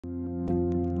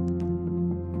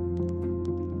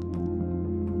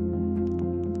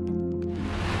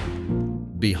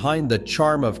Behind the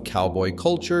charm of cowboy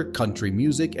culture, country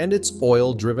music, and its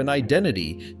oil-driven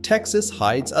identity, Texas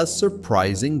hides a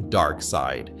surprising dark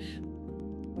side.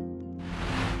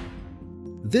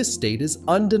 This state is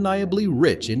undeniably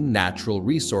rich in natural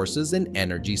resources and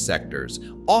energy sectors,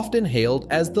 often hailed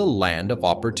as the land of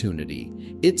opportunity.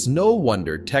 It's no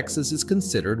wonder Texas is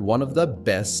considered one of the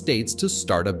best states to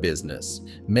start a business.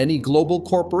 Many global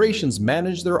corporations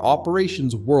manage their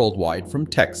operations worldwide from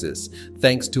Texas,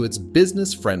 thanks to its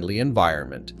business-friendly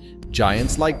environment.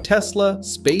 Giants like Tesla,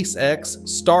 SpaceX,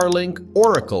 Starlink,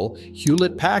 Oracle,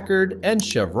 Hewlett-Packard, and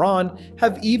Chevron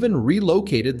have even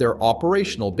relocated their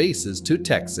operational bases to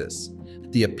Texas.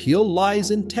 The appeal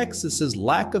lies in Texas's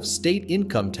lack of state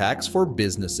income tax for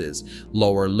businesses,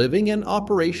 lower living and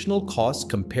operational costs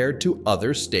compared to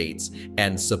other states,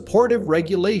 and supportive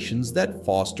regulations that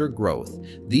foster growth.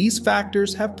 These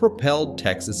factors have propelled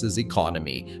Texas's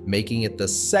economy, making it the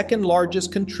second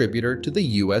largest contributor to the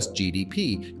U.S.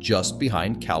 GDP, just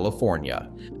behind California.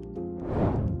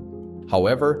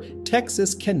 However,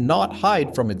 Texas cannot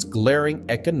hide from its glaring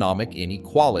economic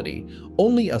inequality.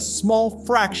 Only a small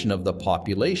fraction of the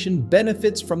population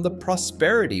benefits from the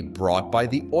prosperity brought by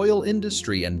the oil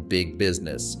industry and big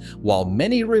business, while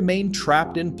many remain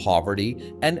trapped in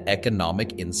poverty and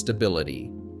economic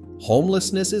instability.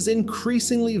 Homelessness is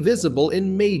increasingly visible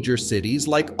in major cities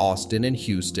like Austin and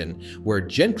Houston, where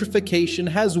gentrification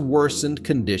has worsened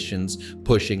conditions,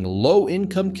 pushing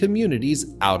low-income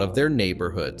communities out of their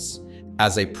neighborhoods.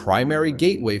 As a primary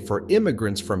gateway for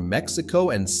immigrants from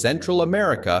Mexico and Central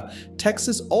America,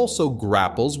 Texas also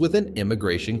grapples with an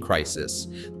immigration crisis.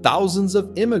 Thousands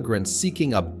of immigrants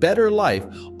seeking a better life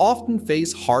often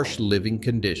face harsh living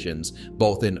conditions,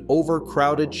 both in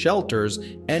overcrowded shelters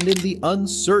and in the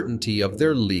uncertainty of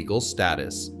their legal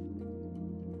status.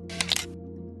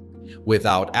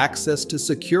 Without access to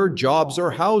secure jobs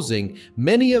or housing,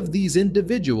 many of these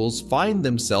individuals find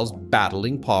themselves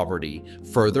battling poverty,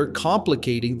 further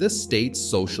complicating the state's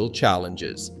social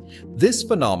challenges. This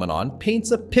phenomenon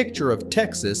paints a picture of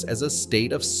Texas as a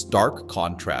state of stark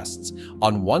contrasts.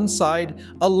 On one side,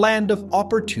 a land of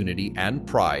opportunity and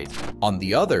pride. On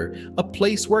the other, a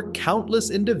place where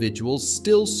countless individuals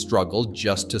still struggle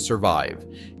just to survive.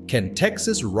 Can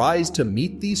Texas rise to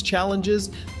meet these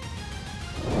challenges?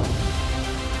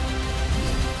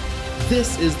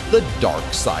 This is the dark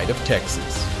side of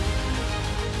Texas.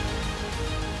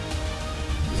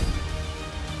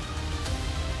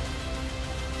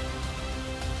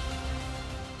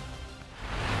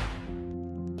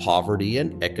 Poverty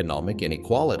and economic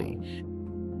inequality.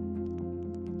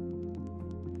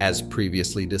 As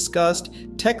previously discussed,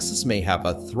 Texas may have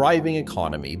a thriving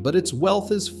economy, but its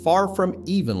wealth is far from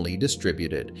evenly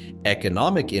distributed.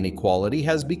 Economic inequality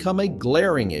has become a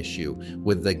glaring issue,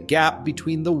 with the gap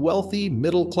between the wealthy,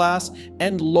 middle class,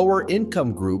 and lower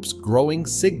income groups growing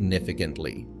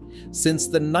significantly. Since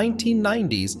the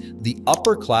 1990s, the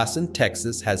upper class in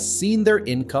Texas has seen their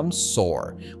incomes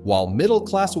soar, while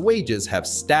middle-class wages have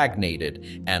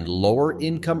stagnated and lower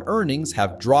income earnings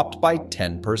have dropped by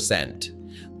 10%.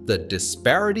 The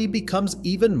disparity becomes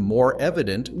even more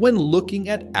evident when looking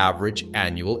at average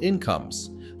annual incomes.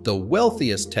 The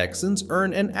wealthiest Texans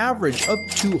earn an average of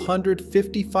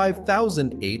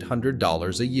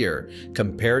 $255,800 a year,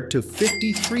 compared to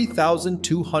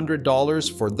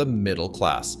 $53,200 for the middle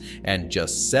class, and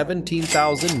just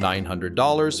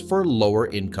 $17,900 for lower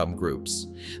income groups.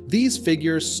 These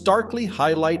figures starkly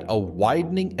highlight a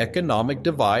widening economic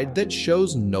divide that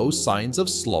shows no signs of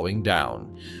slowing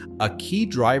down. A key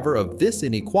driver of this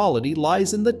inequality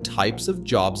lies in the types of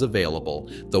jobs available.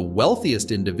 The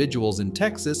wealthiest individuals in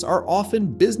Texas are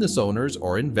often business owners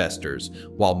or investors,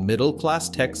 while middle-class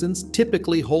Texans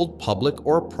typically hold public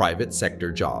or private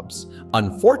sector jobs.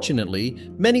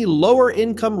 Unfortunately, many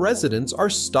lower-income residents are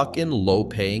stuck in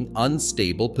low-paying,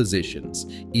 unstable positions.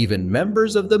 Even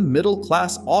members of the middle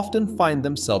class often find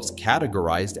themselves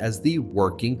categorized as the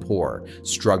working poor,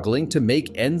 struggling to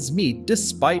make ends meet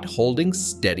despite holding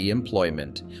steady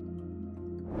employment.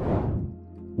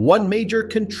 One major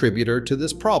contributor to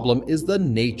this problem is the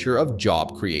nature of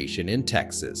job creation in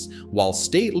Texas. While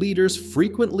state leaders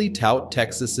frequently tout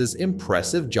Texas's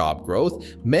impressive job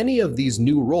growth, many of these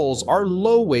new roles are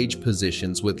low-wage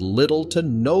positions with little to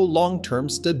no long-term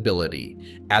stability.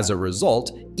 As a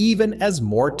result, even as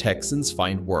more Texans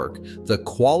find work, the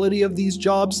quality of these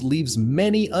jobs leaves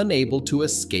many unable to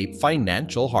escape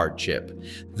financial hardship.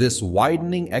 This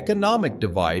widening economic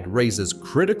divide raises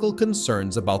critical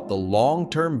concerns about the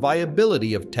long-term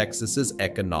viability of Texas's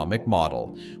economic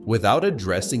model. Without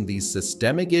addressing these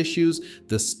systemic issues,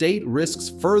 the state risks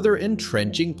further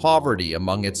entrenching poverty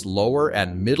among its lower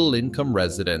and middle-income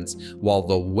residents, while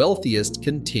the wealthiest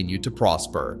continue to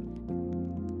prosper.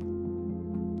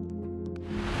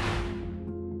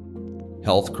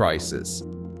 Health crisis.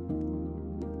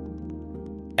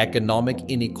 Economic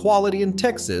inequality in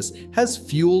Texas has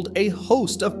fueled a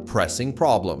host of pressing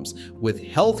problems, with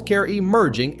healthcare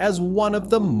emerging as one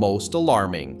of the most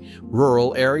alarming.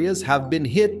 Rural areas have been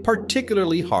hit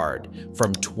particularly hard.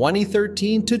 From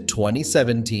 2013 to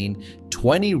 2017,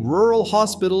 20 rural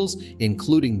hospitals,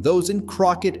 including those in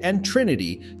Crockett and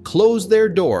Trinity, closed their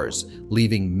doors,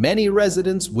 leaving many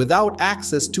residents without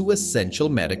access to essential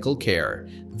medical care.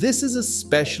 This is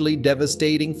especially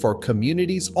devastating for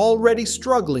communities already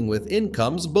struggling with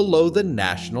incomes below the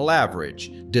national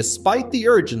average. Despite the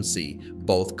urgency,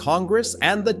 both Congress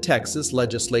and the Texas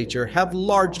legislature have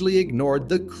largely ignored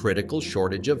the critical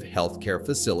shortage of healthcare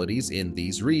facilities in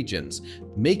these regions.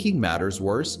 Making matters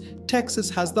worse, Texas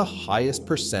has the highest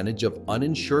percentage of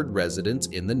uninsured residents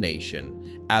in the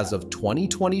nation. As of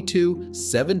 2022,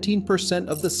 17%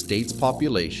 of the state's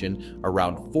population,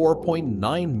 around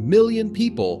 4.9 million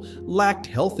people, lacked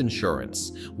health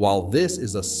insurance. While this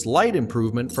is a slight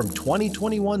improvement from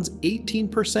 2021's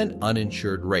 18%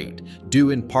 uninsured rate,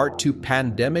 due in part to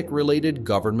pandemic-related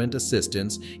government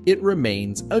assistance, it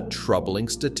remains a troubling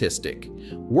statistic.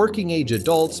 Working-age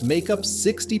adults make up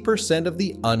 60% of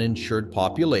the uninsured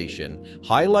population,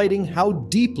 highlighting how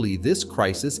deeply this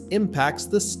crisis impacts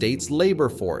the state's labor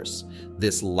force.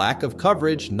 This lack of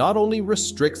coverage not only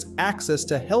restricts access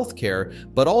to healthcare,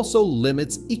 but also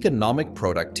limits economic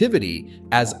productivity,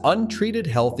 as untreated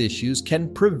health issues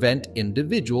can prevent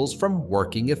individuals from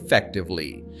working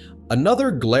effectively.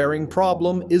 Another glaring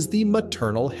problem is the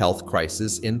maternal health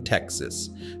crisis in Texas.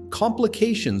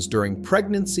 Complications during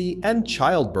pregnancy and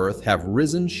childbirth have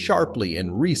risen sharply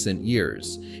in recent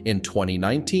years. In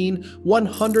 2019,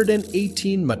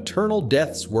 118 maternal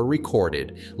deaths were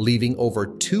recorded, leaving over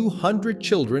 200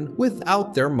 children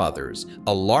without their mothers.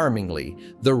 Alarmingly,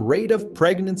 the rate of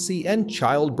pregnancy and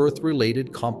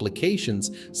childbirth-related complications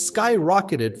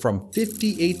skyrocketed from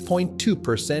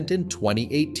 58.2% in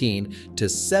 2018 to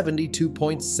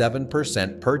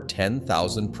 72.7% per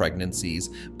 10,000 pregnancies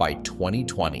by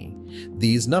 2020.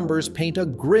 These numbers paint a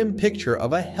grim picture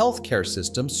of a healthcare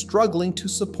system struggling to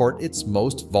support its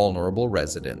most vulnerable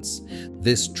residents.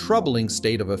 This troubling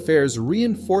state of affairs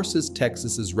reinforces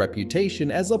Texas's reputation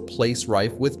as a place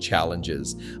rife with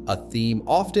challenges, a theme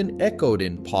often echoed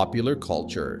in popular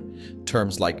culture.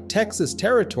 Terms like Texas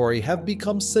Territory have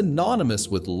become synonymous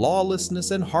with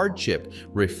lawlessness and hardship,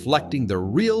 reflecting the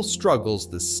real struggles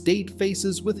the state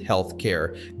faces with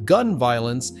healthcare, gun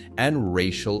violence, and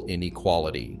racial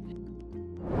inequality.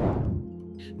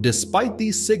 Despite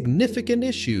these significant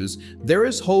issues, there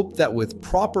is hope that with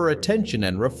proper attention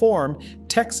and reform,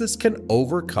 Texas can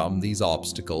overcome these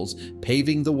obstacles,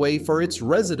 paving the way for its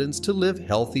residents to live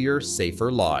healthier,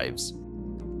 safer lives.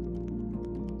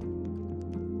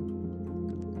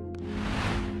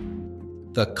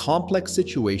 The complex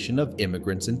situation of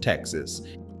immigrants in Texas.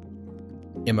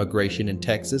 Immigration in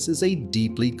Texas is a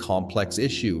deeply complex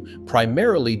issue,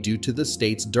 primarily due to the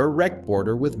state's direct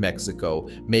border with Mexico,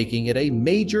 making it a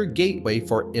major gateway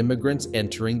for immigrants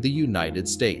entering the United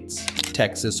States.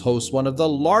 Texas hosts one of the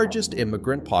largest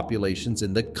immigrant populations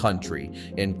in the country,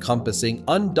 encompassing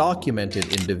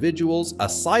undocumented individuals,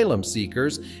 asylum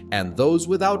seekers, and those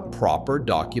without proper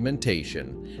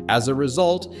documentation. As a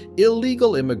result,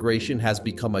 illegal immigration has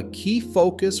become a key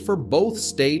focus for both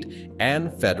state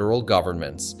and federal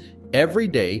governments. Every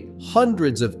day,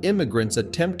 hundreds of immigrants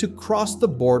attempt to cross the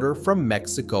border from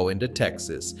Mexico into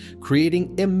Texas,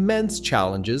 creating immense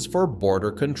challenges for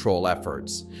border control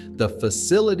efforts. The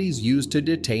facilities used to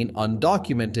detain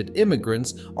undocumented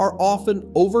immigrants are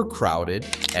often overcrowded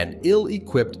and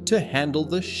ill-equipped to handle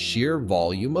the sheer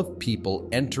volume of people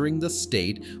entering the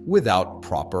state without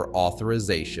proper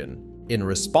authorization. In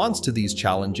response to these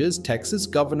challenges, Texas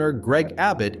Governor Greg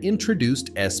Abbott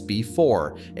introduced SB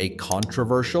 4, a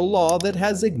controversial law that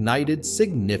has ignited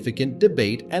significant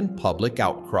debate and public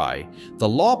outcry. The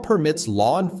law permits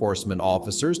law enforcement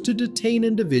officers to detain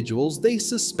individuals they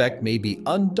suspect may be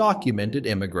undocumented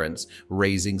immigrants,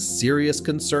 raising serious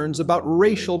concerns about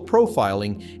racial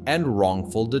profiling and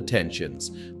wrongful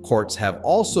detentions. Courts have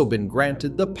also been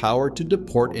granted the power to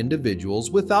deport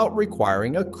individuals without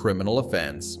requiring a criminal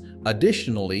offense.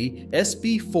 Additionally,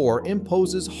 SB 4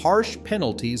 imposes harsh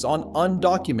penalties on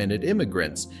undocumented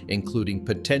immigrants, including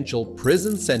potential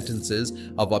prison sentences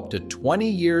of up to 20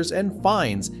 years and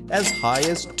fines as high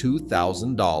as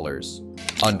 $2,000.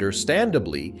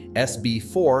 Understandably, SB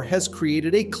 4 has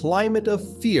created a climate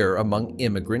of fear among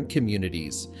immigrant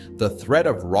communities. The threat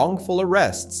of wrongful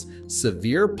arrests,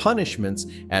 severe punishments,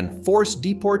 and forced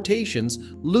deportations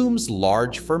looms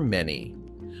large for many.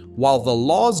 While the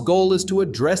law's goal is to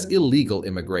address illegal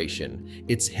immigration,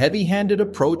 its heavy-handed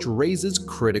approach raises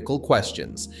critical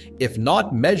questions. If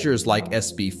not measures like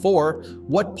SB 4,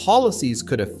 what policies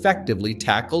could effectively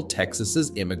tackle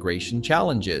Texas's immigration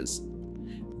challenges?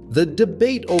 The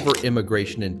debate over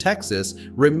immigration in Texas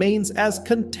remains as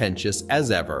contentious as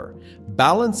ever.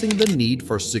 Balancing the need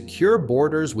for secure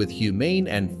borders with humane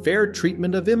and fair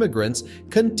treatment of immigrants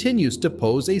continues to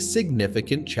pose a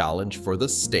significant challenge for the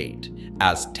state.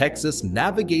 As Texas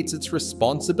navigates its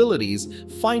responsibilities,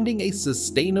 finding a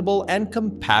sustainable and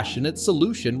compassionate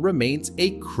solution remains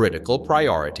a critical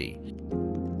priority.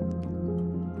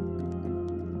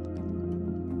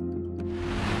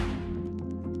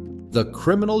 The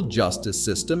criminal justice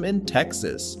system in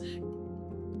Texas.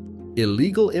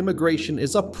 Illegal immigration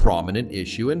is a prominent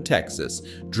issue in Texas,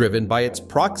 driven by its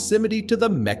proximity to the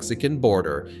Mexican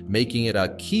border, making it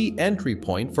a key entry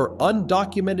point for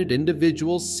undocumented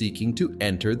individuals seeking to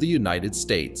enter the United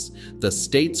States. The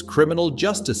state's criminal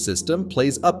justice system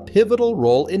plays a pivotal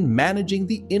role in managing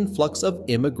the influx of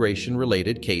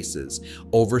immigration-related cases,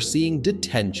 overseeing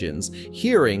detentions,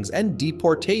 hearings, and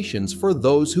deportations for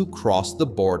those who cross the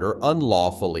border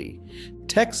unlawfully.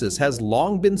 Texas has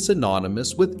long been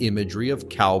synonymous with imagery of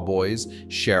cowboys,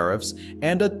 sheriffs,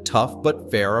 and a tough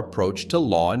but fair approach to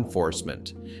law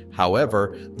enforcement.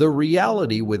 However, the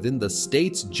reality within the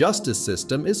state's justice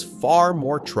system is far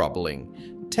more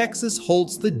troubling. Texas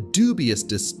holds the dubious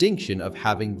distinction of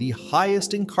having the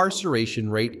highest incarceration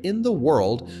rate in the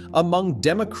world among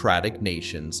democratic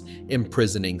nations,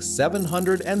 imprisoning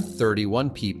 731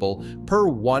 people per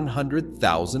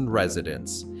 100,000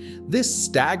 residents. This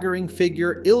staggering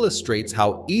figure illustrates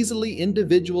how easily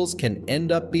individuals can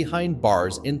end up behind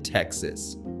bars in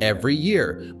Texas. Every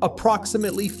year,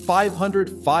 approximately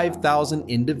 505,000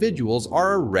 individuals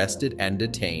are arrested and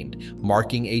detained,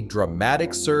 marking a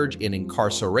dramatic surge in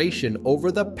incarceration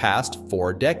over the past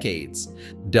 4 decades.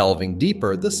 Delving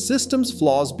deeper, the system's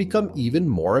flaws become even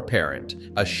more apparent.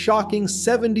 A shocking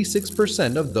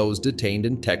 76% of those detained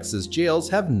in Texas jails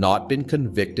have not been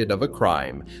convicted of a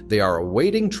crime. They are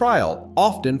awaiting trial,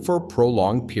 often for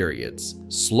prolonged periods.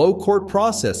 Slow court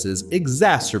processes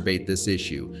exacerbate this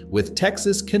issue, with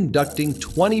Texas conducting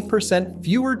 20%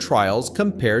 fewer trials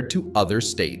compared to other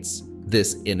states.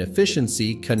 This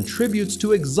inefficiency contributes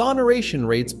to exoneration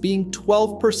rates being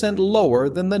 12% lower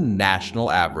than the national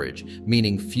average,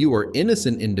 meaning fewer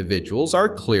innocent individuals are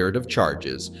cleared of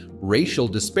charges. Racial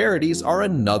disparities are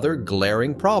another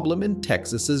glaring problem in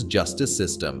Texas's justice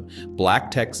system.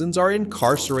 Black Texans are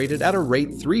incarcerated at a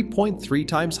rate 3.3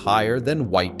 times higher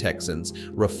than white Texans,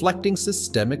 reflecting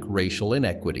systemic racial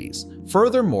inequities.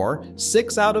 Furthermore,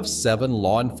 6 out of 7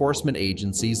 law enforcement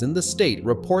agencies in the state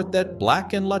report that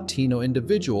Black and Latino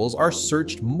individuals are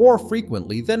searched more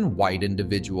frequently than white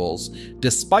individuals,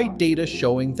 despite data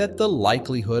showing that the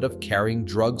likelihood of carrying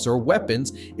drugs or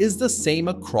weapons is the same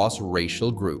across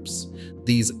racial groups.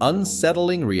 These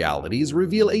unsettling realities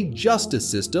reveal a justice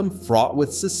system fraught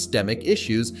with systemic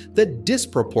issues that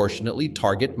disproportionately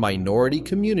target minority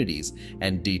communities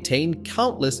and detain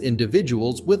countless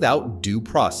individuals without due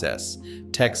process.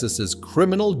 Texas's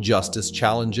criminal justice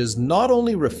challenges not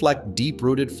only reflect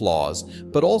deep-rooted flaws,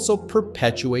 but also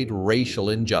perpetuate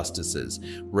racial injustices,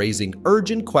 raising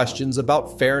urgent questions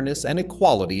about fairness and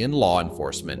equality in law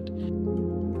enforcement.